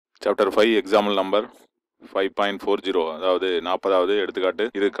Chapter 5 example number 5.40 அதாவது 40வது எடுத்துக்காட்டு.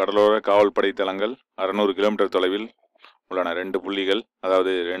 இது கடலோர காவல் படை தளங்கள் 600 கிலோமீட்டர் தொலைவில் உள்ளன. 2 புள்ளிகள்,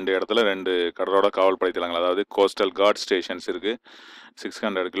 அதாவது 2 இடத்துல 2 கடலோர காவல் படை தளங்கள், அதாவது கோஸ்டல் கார்ட் ஸ்டேஷன்ஸ் இருக்கு.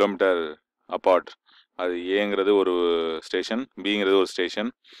 600 கிலோமீட்டர் அப்பார்ட். அது ஏங்கிறது ஒரு ஸ்டேஷன், பிங்கிறது ஒரு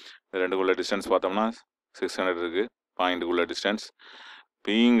ஸ்டேஷன். ரெண்டுக்குள்ள டிஸ்டன்ஸ் பார்த்தோம்னா 600 இருக்கு. பாயிண்ட்டுக்குள்ள டிஸ்டன்ஸ்.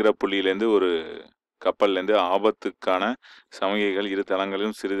 பிங்கிற புள்ளியிலேருந்து ஒரு கப்பல்லேருந்து ஆபத்துக்கான சமிகைகள் இரு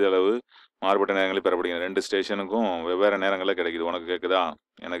தளங்களிலும் சிறிதளவு மாறுபட்ட நேரங்களில் பெறப்படுகிறது. 2 ஸ்டேஷனுக்கும் வெவ்வேறு நேரங்களில் கிடைக்குது. உனக்கு கேட்குதா,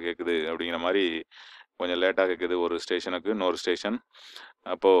 எனக்கு கேட்குது அப்படிங்கிற மாதிரி கொஞ்சம் லேட்டாக கேட்குது ஒரு ஸ்டேஷனுக்கு இன்னொரு ஸ்டேஷன்.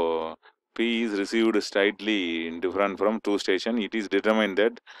 அப்போது P is received slightly different from 2 station. It is determined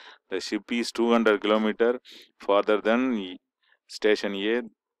that the ship is 200 kilometer farther than station A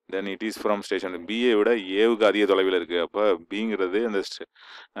then it is from station B. ஐ விட ஏவுக்கு அதிக தொலைவில் இருக்குது. அப்போ பிங்கிறது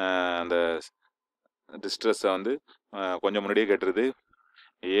அந்த டிஸ்ட்ரெஸ்ஸை வந்து கொஞ்சம் முன்னாடியே கேட்டுருது.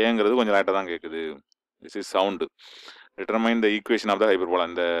 ஏங்கிறது கொஞ்சம் லேட்டாக தான் கேட்குது. This is sound. Determine the equation of the hyperbola.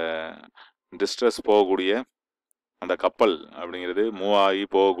 இந்த டிஸ்ட்ரெஸ் போகக்கூடிய அந்த கப்பல் அப்படிங்கிறது மூவ் ஆகி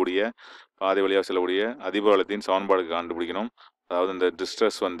போகக்கூடிய பாதை வழியாக செல்லக்கூடிய அதிபரவலத்தின் சமன்பாடுக்கு கண்டுபிடிக்கணும். அதாவது இந்த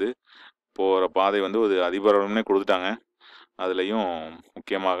டிஸ்ட்ரெஸ் வந்து போகிற பாதை வந்து ஒரு அதிபரவலம்னே கொடுத்துட்டாங்க. அதுலேயும்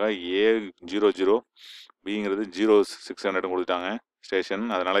முக்கியமாக A00 பிங்கிறது 0600 கொடுத்துட்டாங்க ஸ்டேஷன்.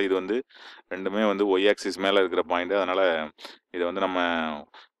 அதனால் இது வந்து ரெண்டுமே வந்து ஒய் ஆக்சிஸ் மேலே இருக்கிற பாயிண்ட். அதனால் இதை வந்து நம்ம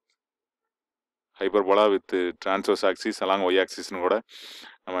hyperbola with transverse axis along Y ஆக்சிஸ்னு கூட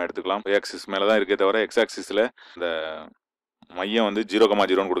நம்ம எடுத்துக்கலாம். ஒய் ஆக்சிஸ் மேலே தான் இருக்கே தவிர எக்ஸ் ஆக்சிஸில் இந்த மையம் வந்து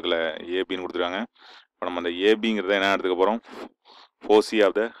 0,0ன்னு கொடுக்கல, ஏபின்னு கொடுத்துருக்காங்க. இப்போ நம்ம அந்த ஏபிங்கிறத என்ன எடுத்துக்க போகிறோம், ஃபோசி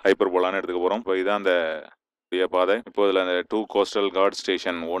ஆஃப் த ஹைப்பர்போலான்னு எடுத்துக்க போகிறோம். இப்போ இதுதான் அந்த பாதை. இப்போ இதில் அந்த 2 கோஸ்டல் கார்ட்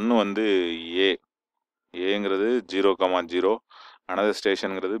ஸ்டேஷன், ஒன்று வந்து ஏங்கிறது 0,0, அனதர்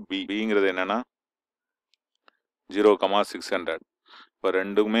ஸ்டேஷனுங்கிறது பிங்கிறது என்னென்னா 0,600. இப்போ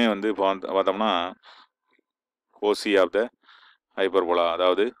ரெண்டுக்குமே வந்து பார்த்தோம்னா ஓசி ஆஃப் த ஹைப்பர்போலா,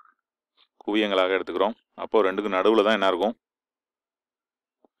 அதாவது குவியங்களாக எடுத்துக்கிறோம். அப்போது ரெண்டுக்கும் நடுவில் தான் என்ன இருக்கும்,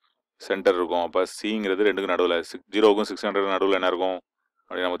 சென்டர் இருக்கும். அப்போ சிங்கிறது ரெண்டுக்கும் நடுவில், 0க்கும் 600 நடுவில் என்ன இருக்கும்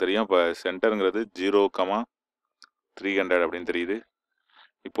அப்படின்னு நமக்கு தெரியும். இப்போ சென்டருங்கிறது 0,300 அப்படின்னு தெரியுது.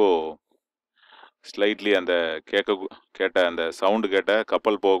 இப்போது ஸ்லைட்லி அந்த கேட்ட அந்த சவுண்டு கேட்ட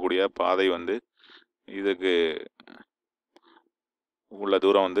கப்பல் போகக்கூடிய பாதை வந்து இதுக்கு உள்ள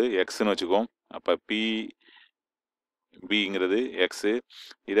தூரம் வந்து எக்ஸ்ன்னு வச்சுக்கோம். அப்போ பிங்கிறது எக்ஸு.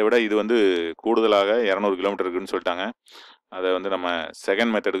 இதை விட இது வந்து கூடுதலாக 200 கிலோமீட்டர் இருக்குன்னு சொல்லிட்டாங்க. அதை வந்து நம்ம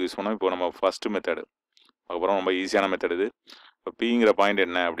செகண்ட் மெத்தடுக்கு யூஸ் பண்ணோம். இப்போ நம்ம ஃபஸ்ட்டு மெத்தடு அதுக்கப்புறம் ரொம்ப ஈஸியான மெத்தட் இது. இப்போ பிங்கிற பாயிண்ட்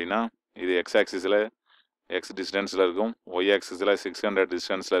என்ன அப்படின்னா, இது எக்ஸ் ஆக்சிஸில் எக்ஸ் டிஸ்டன்ஸில் இருக்கும், ஒய் ஆக்சிஸில் 600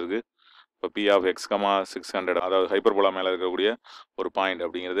 டிஸ்டன்ஸில் இருக்குது. இப்போ பி ஆஃப் எக்ஸ் 600, அதாவது ஹைப்பர்போலா மேலே இருக்கக்கூடிய ஒரு பாயிண்ட்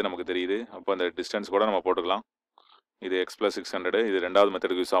அப்படிங்கிறது நமக்கு தெரியுது. அப்போ அந்த டிஸ்டன்ஸ் கூட நம்ம போட்டுக்கலாம். இது எக்ஸ் + 600, இது ரெண்டாவது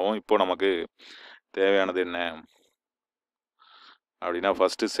மெத்தடுக்கு யூஸ் ஆகும். இப்போ நமக்கு தேவையானது என்ன அப்படின்னா,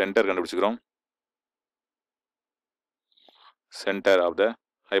 first centre கண்டுபிடிச்சிக்கிறோம். Centre of the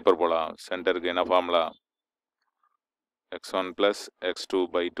hyperbola, சென்டருக்கு என்ன formula, x1 +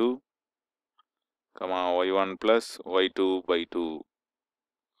 x2/2, y1 + y2/2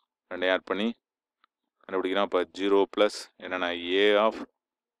 ரெண்டையும் ஆட் பண்ணி கண்டுபிடிக்கிறோம். இப்போ 0 ப்ளஸ் என்னென்னா ஏ ஆஃப்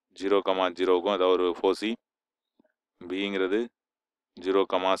 0,0க்கும் அதாவது ஒரு ஃபோசி, பிங்கிறது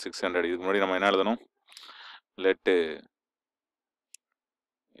 0,600. இதுக்கு முன்னாடி நம்ம என்ன எழுதணும், laddu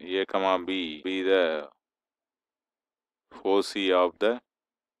A, B be the foci of the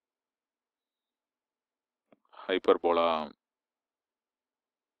hyperbola.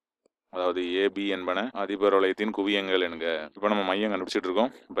 அதாவது ஏபி என்பன அதிபரவலயத்தின் குவியங்கள் என்க. இப்போ நம்ம மையம் கண்டுபிடிச்சிட்டு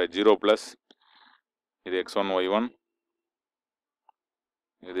இருக்கோம். இப்போ 0 ப்ளஸ் இது x1 y1,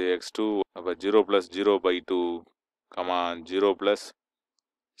 இது x2. அப்போ 0 + 0/2, 0 +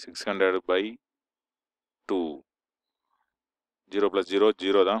 600/2. 0 + 0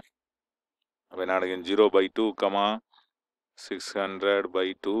 0 தான். அப்போ என்ன கிடைக்கும், 0/2,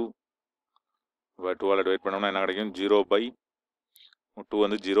 600/2. இப்போ 2ஆல் டிவைட் பண்ணோம்னா என்ன கிடைக்கும், 0/2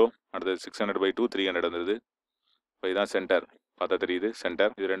 வந்து 0, அடுத்தது 600/2 300 வந்துடுது. இப்போ இதுதான் சென்டர், பார்த்தா தெரியுது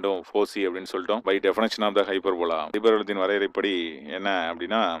சென்டர். இது ரெண்டும் ஃபோசி அப்படின்னு சொல்லிட்டோம். By definition of the hyperbola, ஹைப்பர்போலத்தின் வரையறைப்படி என்ன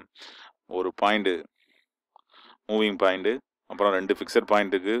அப்படின்னா, ஒரு பாயிண்ட்டு மூவிங் பாயிண்ட்டு அப்புறம் 2 ஃபிக்ஸட்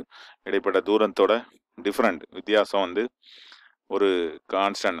பாயிண்ட்டுக்கு இடைப்பட்ட தூரத்தோட வித்தியாசம் வந்து ஒரு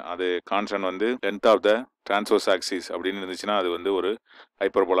கான்ஸ்டன்ட். அது கான்ஸ்டன்ட் வந்து length of the transverse axis அப்படின்னு இருந்துச்சுன்னா அது வந்து ஒரு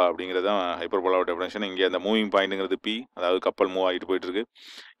ஹைப்பர்போலா அப்படிங்கிறது தான் ஹைப்பர்போலாவோட டெஃபினேஷன். இங்கே அந்த மூவிங் பாயிண்ட்டுங்கிறது பி, அதாவது கப்பல் மூவ் ஆகிட்டு போயிட்டுருக்கு.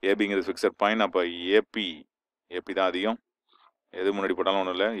 ஏபிங்கிறது ஃபிக்ஸட் பாயிண்ட். அப்போ ஏபி தான் அதிகம், எது முன்னாடி போட்டாலும்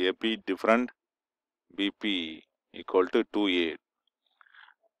ஒன்றும் இல்லை. AB different, BP equal to 2a,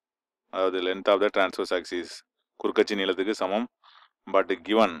 அதாவது length of the transverse axis குறுக்கச்சி நீளத்துக்கு சமம். பட்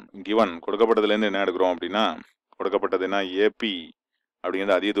கிவன் கொடுக்கப்பட்டதுலேருந்து என்ன எடுக்கிறோம் அப்படின்னா, கொடுக்கப்பட்டதுன்னா ஏபி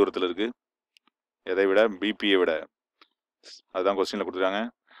அப்படிங்கிறது அதிக தூரத்தில் இருக்குது, எதை விட பிபியை விட. அதுதான் கொஸ்டினில் கொடுத்துருக்காங்க.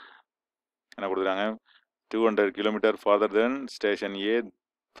 என்ன கொடுத்துருக்காங்க, 200 kilometre further then station A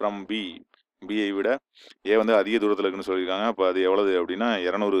from பிஐ விட ஏ வந்து அதிக தூரத்தில் இருக்குன்னு சொல்லியிருக்காங்க. அப்போ அது எவ்வளவு அப்படின்னா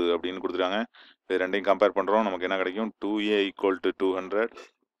 200 அப்படின்னு கொடுத்துருக்காங்க. இது ரெண்டையும் கம்பேர் பண்ணுறோம், நமக்கு என்ன கிடைக்கும், 2a = 200.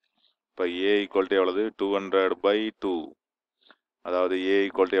 இப்போ ஏ ஈக்குவல் டு எவ்வளவு, 200/2, அதாவது ஏ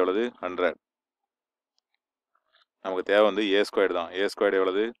ஈக்குவல் டு எவ்வளவு, 100. நமக்கு தேவை வந்து ஏ ஸ்கொயர் தான். ஏ ஸ்கொயர்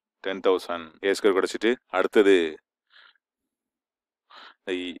எவ்வளவு, 10,000. ஏ ஸ்கொயர் கிடச்சிட்டு அடுத்தது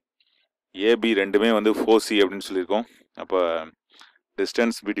ஏபி ரெண்டுமே வந்து 4c அப்படின்னு சொல்லியிருக்கோம். அப்போ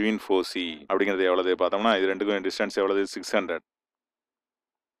டிஸ்டன்ஸ் பிட்வீன் 4c அப்படிங்கிறது எவ்வளவு பார்த்தோம்னா, இது ரெண்டுக்கும் டிஸ்டன்ஸ் எவ்வளவு, 600.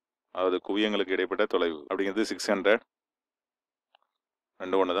 அதாவது குவியங்களுக்கு இடைப்பட்ட தொலைவு அப்படிங்கிறது 600.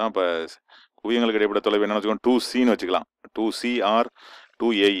 ரெண்டு ஒன்று தான். இப்போ குவியங்களுக்கு இடைப்பட்ட தொலைவு என்ன வச்சுக்கோங்க, 2cன்னு வச்சுக்கலாம். 2c ஆர்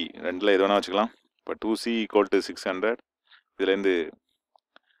 2ae ரெண்டில் எது வேணால் வச்சுக்கலாம். இப்போ 2c = 600. இதுலேருந்து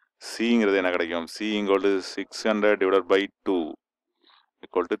சிங்கிறது என்ன கிடைக்கும், c = 600/2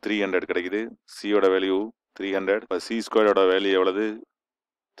 = 300 கிடைக்குது. சியோட வேல்யூ 300. இப்போ சி ஸ்கொயரோட வேல்யூ எவ்வளவு,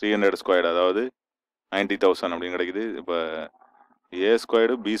 300 ஸ்கொயர், அதாவது 90,000 அப்படின்னு கிடைக்குது. இப்போ ஏ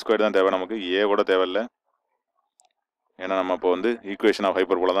ஸ்கொயர்டு பி ஸ்கொயர் தான் தேவை நமக்கு, ஏ கூட தேவையில்லை. ஏன்னா நம்ம இப்போ வந்து ஈக்குவேஷன் ஆஃப்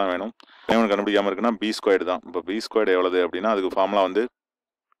ஹைப்பர்போலா தான் வேணும். கண்டுபிடிக்காமல் இருக்குன்னா பி ஸ்கொயர்டு தான். இப்போ பி ஸ்கொயர்டு எவ்வளவு அப்படின்னா, அதுக்கு ஃபார்முலா வந்து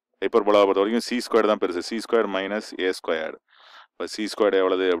ஹைப்பர்போலாவை பொறுத்த வரைக்கும் சி ஸ்கொயர் தான் பெருசு, சி ஸ்கொயர் மைனஸ் ஏ ஸ்கொயர். இப்போ சி ஸ்கொயர்டு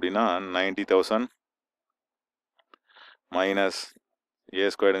எவ்வளவு அப்படின்னா 90,000 மைனஸ் ஏ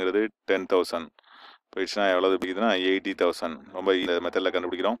ஸ்கொயர்டுங்கிறது 10,000 போயிடுச்சுன்னா எவ்வளவு பிடிக்குதுன்னா 80,000. ரொம்ப இந்த மெத்தடில்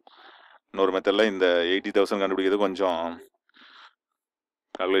கண்டுபிடிக்கிறோம். இன்னொரு மெத்தடில் இந்த 80,000 கண்டுபிடிக்கிறது கொஞ்சம்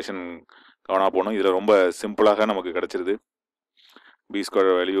கால்குலேஷன் கவனமாக போகணும். இதில் ரொம்ப சிம்பிளாக நமக்கு கிடச்சிருது. B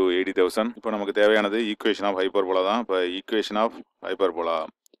square value 80,000. இப்போ நமக்கு தேவையானது ஈக்குவேஷன் ஆஃப் ஹைப்பர்போலா தான். இப்போ equation of hyperbola,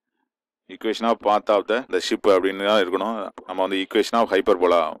 equation of path of the ship அப்படின்னு தான் இருக்கணும். நம்ம வந்து ஈக்குவேஷன் ஆஃப்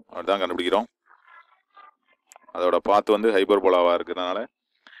ஹைப்பர்போலா அதுதான் கண்டுபிடிக்கிறோம். அதோட பாத் வந்து ஹைப்பர்போலாவாக இருக்கிறதுனால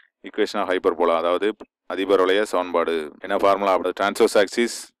ஈக்குவேஷன் ஆஃப் ஹைப்பர்போலா, அதாவது அதிபரவளைய சமன்பாடு. என்ன formula, transverse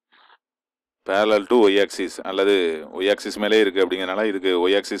axis parallel to y axis அல்லது y axis மேலே இருக்குது அப்படிங்கிறனால இதுக்கு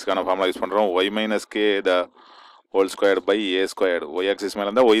y axisக்கான ஃபார்முலா யூஸ் பண்ணுறோம். y minus k the whole squared by a squared. y axis மேலே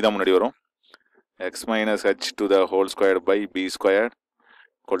இருந்தால் y தான் முன்னாடி வரும். x minus h to the whole squared by b squared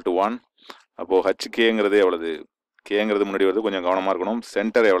equal to 1. அப்போது hkங்கிறது எவ்வளவு, கேங்கிறது முன்னாடி வருது, கொஞ்சம் கவனமாக இருக்கணும்.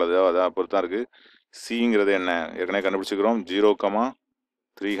 சென்டர் எவ்வளவு அதான் பொறுத்து தான் இருக்குது. சிங்கிறது என்ன ஏற்கனவே கண்டுபிடிச்சிக்கிறோம்,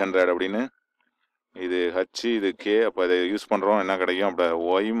 0,300 அப்படின்னு. இது h, இது k. அப்போ இதை யூஸ் பண்ணுறோம், என்ன கிடைக்கும், அப்போ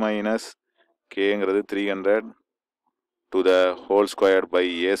y minus கேங்கிறது 300 to the whole squared by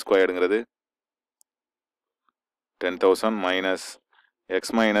a squaredங்கிறது 10,000 minus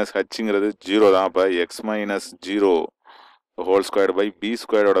X minus ஹச்சுங்கிறது 0 தான். அப்போ X minus 0 whole squared by B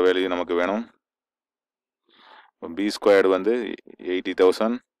ஸ்கொயர்டோட value நமக்கு வேணும். பி ஸ்கொயர்டு வந்து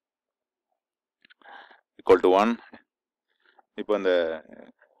 80,000 ஈக்குவல் டு 1. இப்போ இந்த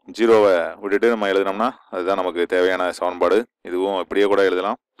 0வை விட்டுட்டு நம்ம எழுதினோம்னா அதுதான் நமக்கு தேவையான சமன்பாடு. இதுவும் இப்படியே கூட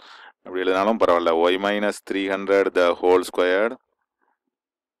எழுதலாம், அப்படி எழுதினாலும் பரவாயில்ல. y minus 300 the whole squared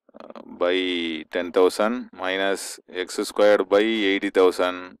by 10,000 minus x squared by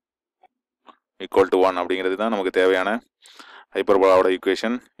 80,000 equal to 1 அப்படிங்கிறது தான் நமக்கு தேவையான ஹைப்பர்போலாவோட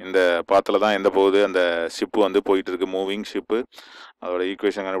ஈக்குவேஷன். இந்த பாத்தில் தான் எந்த போகுது, அந்த ஷிப்பு வந்து போயிட்டு இருக்கு, மூவிங் ஷிப்பு. அதோட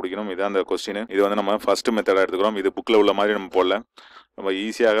ஈக்குவேஷன் கண்டுபிடிக்கணும். இதுதான் அந்த கொஸ்டின். இது வந்து நம்ம ஃபர்ஸ்ட் மெத்தடாக எடுத்துக்கிறோம். இது புக்கில் உள்ள மாதிரி நம்ம போடல, நம்ம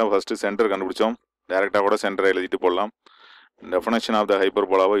ஈஸியாக ஃபர்ஸ்ட் சென்டர் கண்டுபிடிச்சோம். டேரெக்டாக கூட சென்டரை எழுதிட்டு போடலாம். டெஃபினேஷன் ஆஃப் த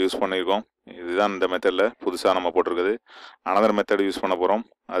ஹைப்பர்போலாவை யூஸ் பண்ணியிருக்கோம். இதுதான் இந்த மெத்தடில் புதுசாக நம்ம போட்டிருக்குது. அனதர் மெத்தட் யூஸ் பண்ண போகிறோம்,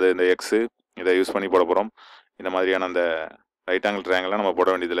 அது இந்த எக்ஸு, இதை யூஸ் பண்ணி போட போகிறோம். இந்த மாதிரியான அந்த ரைட் ஆங்கிள் ட்ரையாங்கிளாக நம்ம போட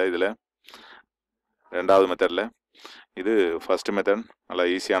வேண்டியதில்லை. இதில் ரெண்டாவது மெத்தடில், இது ஃபர்ஸ்ட் மெத்தட் நல்லா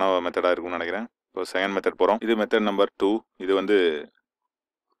ஈஸியான மெத்தடாக இருக்கும்னு நினைக்கிறேன். இப்போ செகண்ட் மெத்தட் போகிறோம். இது மெத்தட் நம்பர் 2. இது வந்து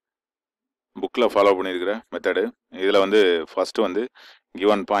புக்கில் ஃபாலோ பண்ணியிருக்கிற மெத்தடு. இதில் வந்து ஃபஸ்ட்டு வந்து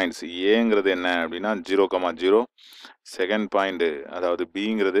கிவன் பாயிண்ட்ஸ் ஏங்கிறது என்ன அப்படின்னா 0,0, செகண்ட் பாயிண்ட் அதாவது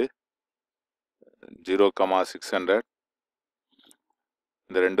பிங்கிறது 0,600.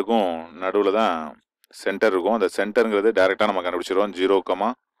 இந்த ரெண்டுக்கும் நடுவில் தான் சென்டர் இருக்கும். அந்த சென்டருங்கிறது டைரெக்டாக நம்ம கண்டுபிடிச்சிடுவோம்,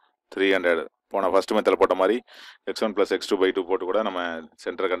 0,300. போன ஃபர்ஸ்ட் மெத்தடில் போட்ட மாதிரி x1 + x2/2 போட்டு கூட நம்ம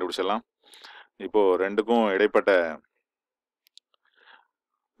சென்டரை கண்டுபிடிச்சிடலாம். இப்போது ரெண்டுக்கும் இடைப்பட்ட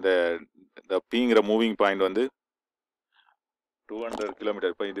இந்த பிங்கிற மூவிங் பாயிண்ட் வந்து 200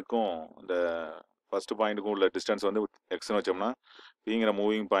 கிலோமீட்டர். இப்போ இதுக்கும் இந்த ஃபர்ஸ்ட் பாயிண்ட்டுக்கும் உள்ள டிஸ்டன்ஸ் வந்து எக்ஸ்னு வச்சோம்னா, பிங்கிற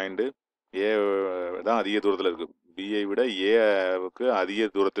மூவிங் பாயிண்ட்டு ஏ தான் அதிக தூரத்தில் இருக்குது. பிஐ விட ஏவுக்கு அதிக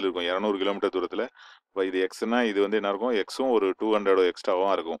தூரத்தில் இருக்கும், 200 கிலோமீட்டர் தூரத்தில். இப்போ இது எக்ஸ்னா இது வந்து என்ன இருக்கும், எக்ஸும் ஒரு 200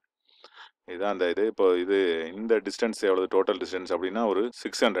 எக்ஸ்ட்ராவாக இருக்கும். இதுதான் அந்த இது. இப்போ இது இந்த டிஸ்டன்ஸ் எவ்வளவு டோட்டல் டிஸ்டன்ஸ் அப்படின்னா ஒரு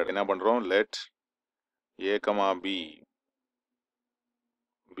 600. என்ன பண்ணுறோம், let A comma B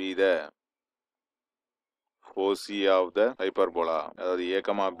be the OC of the hyperbola. அதாவது ஏ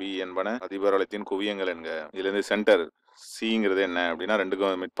கமா பி என்பன அதிபரவளையத்தின் குவியங்கள் என்க. இதுலேருந்து சென்டர் சிங்கிறது என்ன அப்படின்னா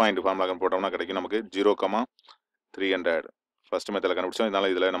ரெண்டுக்கும் மிட் பாயிண்ட் ஃபார்முலா போட்டோம்னா கிடைக்கும் நமக்கு 0,300. ஃபர்ஸ்ட் மெத்தடில் கண்டுபிடிச்சோம். இதனால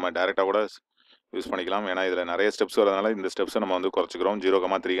இதில் நம்ம டேரெக்டாக கூட யூஸ் பண்ணிக்கலாம். ஏன்னா இதில் நிறைய ஸ்டெப்ஸ் வரதுனால இந்த ஸ்டெப்ஸை நம்ம வந்து குறைச்சிக்கிறோம்.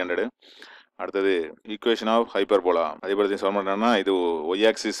 0,300. அடுத்தது ஈக்குவேஷன் ஆஃப் ஹைப்பர்போலா. அதிபரத்தின் சொல்ல என்னன்னா இது ஒய்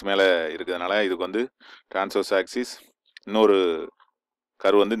ஆக்சிஸ் மேலே இருக்கிறதுனால இதுக்கு வந்து டிரான்ஸ்வர்ஸ் ஆக்சிஸ் இன்னொரு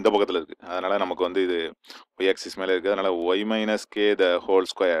கரு வந்து இந்த பக்கத்தில் இருக்குது. அதனால் நமக்கு வந்து இது ஒய் ஆக்சிஸ் மேலே இருக்குது. அதனால் Y minus K the whole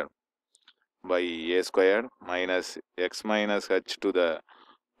square by A square minus X minus H to the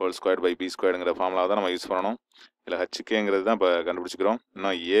whole square by B ஸ்கொயருங்கிற formula தான் நம்ம யூஸ் பண்ணணும். இல்லை ஹெச்கேங்கிறது தான் இப்போ கண்டுபிடிச்சிக்கிறோம்.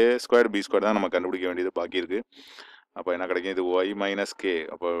 இன்னும் ஏ ஸ்கொயர் பி ஸ்கொயர் தான் நம்ம கண்டுபிடிக்க வேண்டியது பாக்கி இருக்குது. அப்போ என்ன கிடைக்கும், இது ஒய் மைனஸ் கே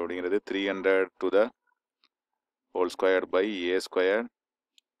அப்போ அப்படிங்கிறது 300 to the whole square by A square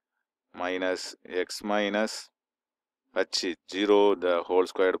minus X minus h 0 the whole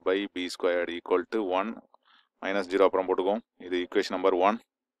squared by b squared equal to 1 minus 0 அப்புறம் போட்டுக்கோம். இது ஈக்குவேஷன் நம்பர் 1.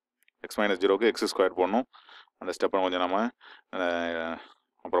 x minus 0க்கு x ஸ்கொயர் போடணும். அந்த ஸ்டெப்பை கொஞ்சம் நம்ம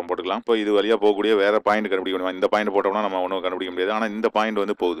அப்புறம் போட்டுக்கலாம். இப்போ இது வழியாக போகக்கூடிய வேற பாயிண்ட் கண்டுபிடிக்க முடியும். இந்த பாயிண்ட் போட்டோம்னா நம்ம ஒன்றும் கண்டுபிடிக்க முடியாது. ஆனால் இந்த பாயிண்ட்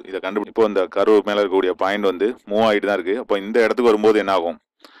வந்து போகுது. இதை இப்போ இந்த கர்வ் மேலே இருக்கக்கூடிய பாயிண்ட் வந்து மூவ் ஆகிட்டு தான் இருக்குது. அப்போ இந்த இடத்துக்கு வரும்போது என்ன ஆகும்,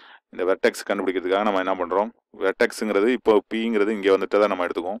 இந்த வெர்டெக்ஸ் கண்டுபிடிக்கிறதுக்காக நம்ம என்ன பண்ணுறோம், வெர்டெக்ஸுங்கிறது இப்போ பிங்கிறது இங்கே வந்துட்டு தான் நம்ம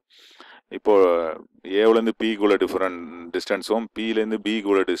எடுத்துக்குவோம். இப்போ ஏவுலேருந்து பிக்கு உள்ள டிஃப்ரெண்ட் டிஸ்டன்ஸும் பிலேருந்து பிக்கு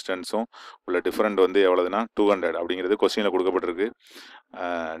உள்ள டிஸ்டன்ஸும் உள்ள டிஃப்ரெண்ட் வந்து எவ்வளோதுன்னா 200 அப்படிங்கிறது கொஸ்டினில் கொடுக்கப்பட்டிருக்கு.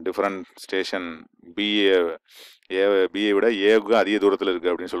 டிஃப்ரெண்ட் ஸ்டேஷன் பிஏ பிஏ விட ஏவுக்கு அதிக தூரத்தில்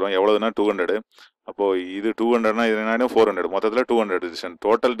இருக்குது அப்படின்னு சொல்லுவோம். எவ்வளோதுன்னா 200. அப்போது இது 200னா இது என்ன 400, மொத்தத்தில் 200 டிஸ்டன்ஸ்.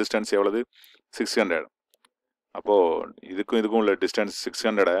 டோட்டல் டிஸ்டன்ஸ் எவ்வளவு 600. அப்போது இதுக்கும் உள்ள டிஸ்டன்ஸ்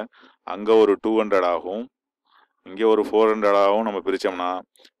 600. அங்கே ஒரு 200 ஆகும், இங்கே ஒரு 400 ஆகும். நம்ம பிரித்தோம்னா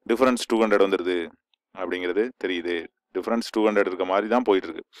டிஃபரன்ஸ் 200 வந்துடுது அப்படிங்கிறது தெரியுது. டிஃபரன்ஸ் 200 இருக்க மாதிரி தான் போயிட்டு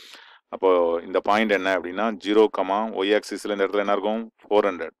இருக்கு. அப்போ இந்த பாயிண்ட் என்ன அப்படின்னா 0, ஒய் ஆக்சிஸில் இந்த இடத்துல என்ன இருக்கும்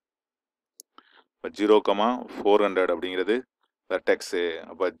 400. இப்போ 0,400 அப்படிங்கிறது வெர்டெக்ஸு.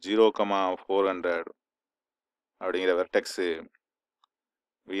 அப்போ 0,400 அப்படிங்கிற வெர்டெக்ஸு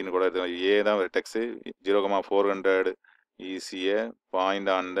வீன்னு கூட ஏ தான் vertex. 0,400 ஈஸிய point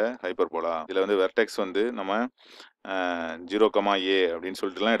on the hyperbola. இதில் வந்து வெர்டெக்ஸ் வந்து நம்ம 0,a அப்படின்னு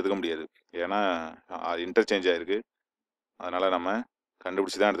சொல்லிட்டுலாம் எடுத்துக்க முடியாது. ஏன்னா இன்டர்சேஞ்ச் ஆகிருக்கு. அதனால் நம்ம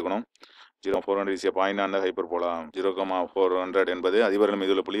கண்டுபிடிச்சி தான் எடுத்துக்கணும். 0,400 ஈஸிய பாயிண்ட் ஆன் த ஹைப்பர்போலா. 0,400 என்பது அதிபரவளையம்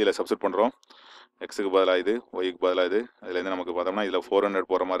மீது உள்ள புள்ளியில் சப்ஸ்டிட் பண்ணுறோம். எக்ஸுக்கு பதிலாக இது, ஒய்க்கு பதிலாக இது. அதுலேருந்து நமக்கு பார்த்தோம்னா இதில் 400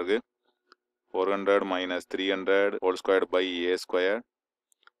 போகிற மாதிரி இருக்குது. 400 minus 300 whole square by A square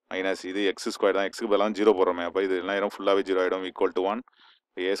minus இது எக்ஸ் ஸ்கொயர் தான், எக்ஸுக்கு பதிலாக 0 போடுறோமே. அப்போ இது என்ன ஆயிடும், ஃபுல்லாகவே 0 ஆகிடும். Equal to 1.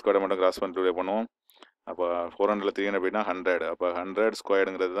 ஏ ஸ்கொயரை மட்டும் கிராஸ் பண்ணிட்டு பண்ணுவோம். அப்போ 400ல் 300 போயிட்டா 100. அப்போ 100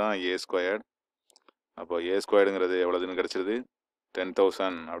 ஸ்கொயர்டுங்கிறது தான் ஏ ஸ்கொயர். அப்போ ஏ ஸ்கொயர்டுங்கிறது எவ்வளோதுன்னு கிடச்சிருது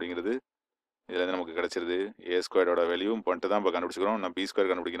 10,000 அப்படிங்கிறது இதுலேருந்து நமக்கு கிடச்சிருது. ஏ ஸ்கொயரோட வேல்யூ பண்ணிட்டு தான் இப்போ கண்டுபிடிச்சிக்கிறோம். நான் பி ஸ்கொயர்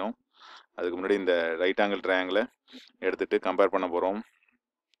கண்டுபிடிக்கணும். அதுக்கு முன்னாடி இந்த ரைட் ஆங்கிள் ட்ரையாங்கிளை எடுத்துகிட்டு கம்பேர் பண்ண போகிறோம்.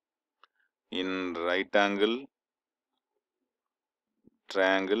 இன் ரைட் ஆங்கிள்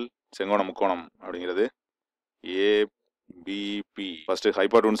ட்ரையாங்கிள் செங்கோண முக்கோணம் அப்படிங்கிறது ஏபிபி. ஃபஸ்ட்டு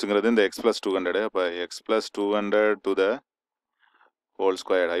ஹைபார்டூன்ஸுங்கிறது இந்த எக்ஸ் ப்ளஸ் 200. அப்போ X plus 200 to the whole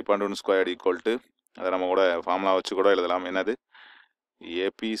square ஹைபார்டூன் square equal to, அதை நம்ம கூட ஃபார்முலா வச்சு கூட எழுதலாம். என்னது,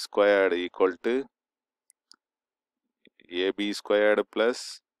 AB squared equal to AB squared plus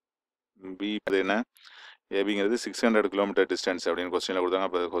B. என்ன ஏபிங்கிறது 600 கிலோமீட்டர் டிஸ்டன்ஸ் அப்படின்னு கொஸ்டினில் கொடுத்தாங்க.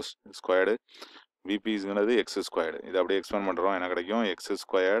 அப்போ ஸ்கொயர்டு பிபிங்கிறது எக்ஸ் ஸ்கொயர்டு. இதை அப்படியே எக்ஸ்பேண்ட் பண்ணுறோம். என்ன கிடைக்கும், எக்ஸ்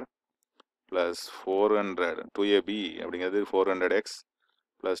ஸ்கொயர்டு ப்ளஸ் 400 2ab அப்படிங்கிறது 400x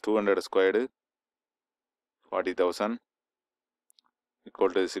plus 200 squared 40,000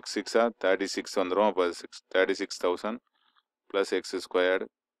 equal to 6 6 36 வந்துடும். அப்போ 36,000 ப்ளஸ் எக்ஸ் ஸ்கொயர்டு.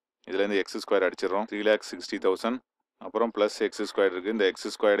 இதுலேருந்து எக்ஸ் ஸ்கொயர் அடிச்சிடறோம். 3,60,000 அப்புறம் ப்ளஸ் எக்ஸ் ஸ்கொயர் இருக்குது. இந்த எக்ஸ்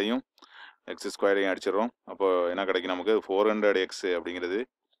ஸ்கொயரையும் அடிச்சிடறோம். அப்போ என்ன கிடைக்கும் நமக்கு 400x அப்படிங்கிறது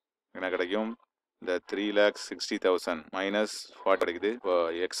என்ன கிடைக்கும், இந்த 3,60,000 மைனஸ் 40 கிடைக்குது. இப்போ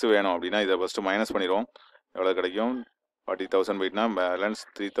எக்ஸ் வேணும் அப்படின்னா இதை ஃபஸ்ட்டு மைனஸ் பண்ணிடுவோம். எவ்வளோ கிடைக்கும், 40,000 போயிட்டுனா பேலன்ஸ்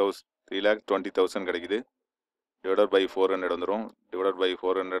 3,20,000 கிடைக்குது. டிவைடட் பை 400 வந்துடும். டிவைடட் பை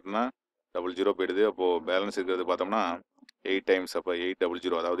 400னா 00 போயிடுது. அப்போது பேலன்ஸ் இருக்கிறது பார்த்தோம்னா 8 டைம்ஸ். அப்போ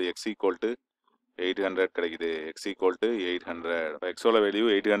 800, அதாவது எக்ஸ் ஈக்குவல் டு 800 கிடைக்குது. X equal to 800. இப்போ எக்ஸோட வேல்யூ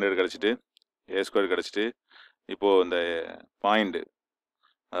 800 கிடச்சிட்டு, ஏ ஸ்கொயர் கிடச்சிட்டு. இப்போது இந்த பாயிண்ட்,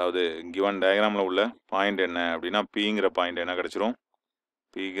 அதாவது கிவன் டயக்ராமில் உள்ள பாயிண்ட் என்ன அப்படின்னா பிங்கிற பாயிண்ட் என்ன கிடச்சிரும்.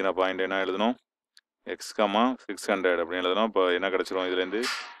 பிங்கிற பாயிண்ட் என்ன எழுதணும், எக்ஸ் 600 அப்படின்னு எழுதணும். இப்போ என்ன கிடச்சிரும், இதுலேருந்து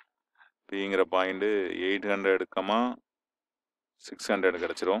பிங்கிற பாயிண்ட்டு 800, 600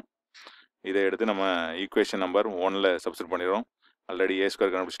 கிடச்சிரும். இதை எடுத்து நம்ம ஈக்குவேஷன் நம்பர் 1ல் சப்ஸ்டியூட் பண்ணிடுறோம். ஆல்ரெடி ஏ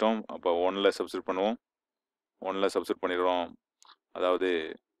ஸ்கொயர் கண்டுபிடிச்சிட்டோம். அப்போ 1ல் சப்ஸ்டியூட் பண்ணுவோம். 1ல் சப்ஸ்டியூட் பண்ணிடுறோம். அதாவது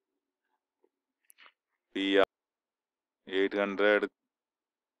பி 800,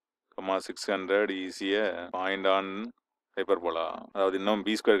 600 ஈஸிய பாயிண்ட் ஆன் ஹைப்பர்போலா. அதாவது இன்னும்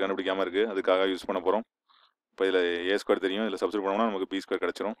பி ஸ்கொயர் கண்டுபிடிக்காமல் இருக்குது, அதுக்காக யூஸ் பண்ண போகிறோம். இப்போ இதில் ஏ ஸ்கொயர் தெரியும், இதில் சப்ஸ்டியூட் பண்ணோம்னா நமக்கு பி ஸ்கொயர்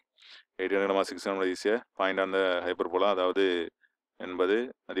கிடச்சிரும். 800, 600 ஈஸிய பாயிண்ட் ஆன் த ஹைப்பர்போலா, அதாவது என்பது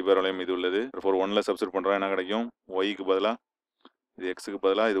அதிபரவளையம் இது உள்ளது. 1ல் சப்ஸ்டியூட் பண்ணுறோம், என்ன கிடைக்கும்? ஒய்க்கு பதிலாக இது எக்ஸுக்கு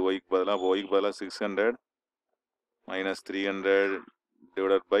பதிலாக இது ஒய்க்கு பதிலாக, அப்போ ஒய்க்கு பதிலாக 600 minus 300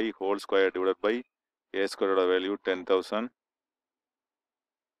 divided by whole square divided by ஏ ஸ்கொயரோட வேல்யூ 10,000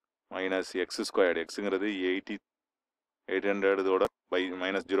 மைனஸ் எக்ஸ் ஸ்கொயர், எக்ஸுங்கிறது 800 இதோட பை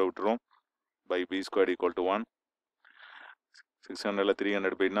மைனஸ் 0 விட்டுரும், by B square equal to 1. 600ல்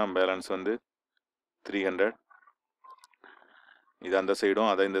 300 போயிட்டுனா balance வந்து 300. இது அந்த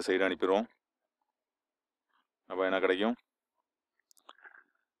சைடும் அதை இந்த சைடும் அனுப்பிடுவோம். அப்போ என்ன கிடைக்கும்?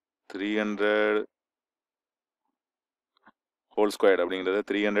 300 ஹோல் ஸ்கொயர் அப்படிங்கிறத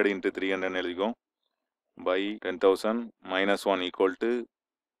 300 into 300 எழுதிக்கும், by 10,000 minus 1 equal to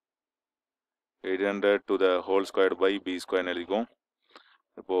 800 to the whole square by B ஸ்கொயர்னு எழுதிக்கும்.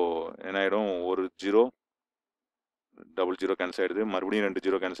 இப்போது என்ன ஆகிடும்? ஒரு 0 டபுள் 0 கேன்சல் ஆகிடுது, மறுபடியும் 2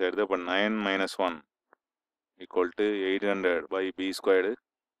 0 கேன்சல் ஆகிடுது. அப்போ 9 minus 1 equal to 800 by B squared.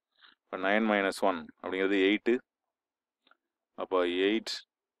 இப்போ 9 மைனஸ் 1 அப்படிங்கிறது 8. அப்போ 8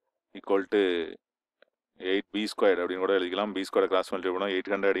 ஈக்குவல் டு 8 பி ஸ்கொயர் அப்படின்னு கூட எழுதிக்கலாம். பி ஸ்கொயர் கிராஸ் மல்டிப்ளை பண்ணோம்,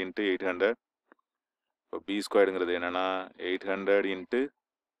 800 இன்ட்டு 800. இப்போ பி ஸ்கொயருங்கிறது என்னென்னா 800 இன்ட்டு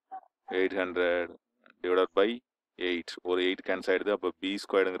 800 டிவைடட் பை 8. ஒரு 8 கேன்சல் ஆகிடுது. அப்போ பி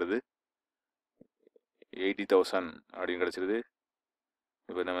ஸ்கொயருங்கிறது 80,000 அப்படின்னு கிடச்சிருது.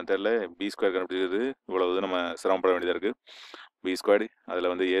 இப்போ இந்த மெத்தடில் பி ஸ்கொயர் கண்டுபிடிக்கிறது இவ்வளவு நம்ம சிரமப்பட வேண்டியதாக இருக்குது. பி ஸ்கொயர்டு,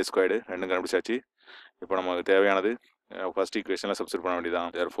 அதில் வந்து ஏ ஸ்கொயர்டு ரெண்டும் கண்டுபிடிச்சாச்சு. இப்போ நமக்கு தேவையானது ஃபர்ஸ்ட் ஈக்குவேஷனில் சப்ஸ்டியூட் பண்ண வேண்டியதான்.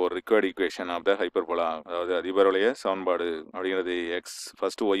 Therefore required equation of the hyperbola, அதாவது அதிபரவளைய சமன்பாடு அப்படிங்கிறது எக்ஸ்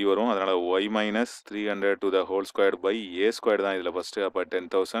ஃபர்ஸ்ட் ஒய் வரும். அதனால் Y minus 300 to the whole squared by A squared தான் இதில் ஃபஸ்ட்டு. அப்போ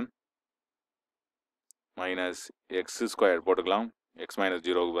 10,000 மைனஸ் எக்ஸ் ஸ்கொயர் போட்டுக்கலாம், எக்ஸ் மைனஸ்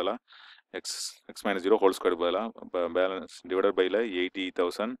 0க்கு பதிலாக எக்ஸ் மைனஸ் 0 ஹோல் ஸ்கொயர் பதிலாக. இப்போ பேலன்ஸ் டிவைடட் பையில்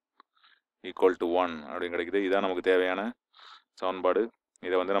 80,000 ஈக்குவல் டு 1 அப்படின்னு கிடைக்குது. இதுதான் நமக்கு தேவையான சமன்பாடு.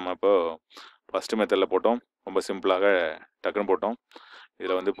 இதை வந்து நம்ம இப்போ ஃபஸ்ட்டு மெத்தடில் போட்டோம், ரொம்ப சிம்பிளாக டக்குன்னு போட்டோம்.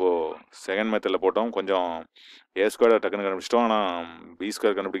 இதில் வந்து இப்போது செகண்ட் மெத்தடில் போட்டோம், கொஞ்சம் ஏ ஸ்கொயர் டக்குன்னு கண்டுபிடிச்சிட்டோம். ஆனால் பி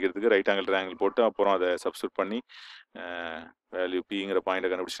ஸ்கொயர் கண்டுபிடிக்கிறதுக்கு ரைட் ஆங்கிள் ட்ரையாங்கிள் போட்டு அப்புறம் அதை சப்ஸ்டியூட் பண்ணி வேல்யூ பிங்கிற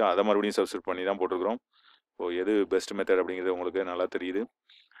பாயிண்ட்டை கண்டுபிடிச்சா அதை மறுபடியும் சப்ஸ்டியூட் பண்ணி தான் போட்டிருக்கிறோம். இப்போது எது பெஸ்ட் மெத்தட் அப்படிங்கிறது உங்களுக்கு நல்லா தெரியுது.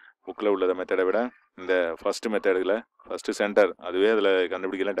 புக்கில் உள்ள மெத்தடை விட இந்த ஃபஸ்ட்டு மெத்தடில் ஃபஸ்ட்டு சென்டர் அதுவே அதில்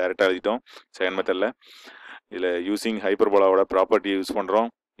கண்டுபிடிக்கலாம், டைரெக்டாக எழுதிட்டோம். செகண்ட் மெத்தடில் இதில் யூஸிங் ஹைப்பர்போலாவோட ப்ராப்பர்ட்டி யூஸ் பண்ணுறோம்.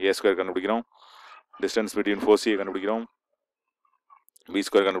 ஏ ஸ்கொயர் கண்டுபிடிக்கிறோம், டிஸ்டன்ஸ் பிட்வீன் 4C கண்டுபிடிக்கிறோம், பி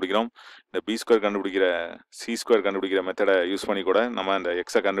ஸ்கொயர் கண்டுபிடிக்கிறோம். இந்த பி ஸ்கொயர் கண்டுபிடிக்கிற சி ஸ்கொயர் கண்டுபிடிக்கிற மெத்தடை யூஸ் பண்ணி கூட நம்ம இந்த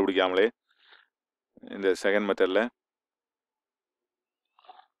எக்ஸை கண்டுபிடிக்காமலே இந்த செகண்ட் மெத்தடில்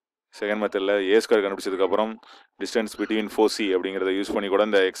ஏ ஸ்கொயர் கண்டுபிடிச்சதுக்கப்புறம் டிஸ்டன்ஸ் பிட்வீன் 4C அப்படிங்கிறத யூஸ் பண்ணி கூட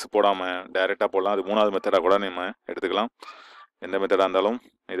இந்த எக்ஸ் போடாமல் டைரெக்டாக போடலாம். அது மூணாவது மெத்தடாக கூட நம்ம எடுத்துக்கலாம். எந்த மெத்தடாக இருந்தாலும்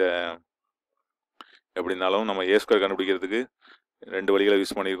இதை எப்படி இருந்தாலும் நம்ம ஏ ஸ்கொயர் கண்டுபிடிக்கிறதுக்கு 2 வழிகளை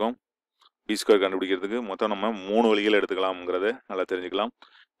யூஸ் பண்ணியிருக்கோம். பி ஸ்கொயர் கண்டுபிடிக்கிறதுக்கு மொத்தம் நம்ம 3 வழிகள் எடுத்துக்கலாம்ங்கிறத நல்லா தெரிஞ்சுக்கலாம்.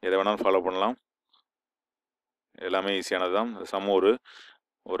 எதை வேணாலும் ஃபாலோ பண்ணலாம், எல்லாமே ஈஸியானது தான். சம்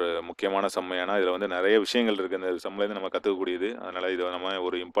ஒரு முக்கியமான சம், ஏன்னா இதில் வந்து நிறைய விஷயங்கள் இருக்குது இந்த சம்லேருந்து நம்ம கற்றுக்கக்கூடியது. அதனால் இதை நம்ம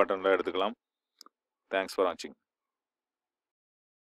ஒரு இம்பார்ட்டண்ட்டாக எடுத்துக்கலாம். தேங்க்ஸ் ஃபார் வாட்சிங்.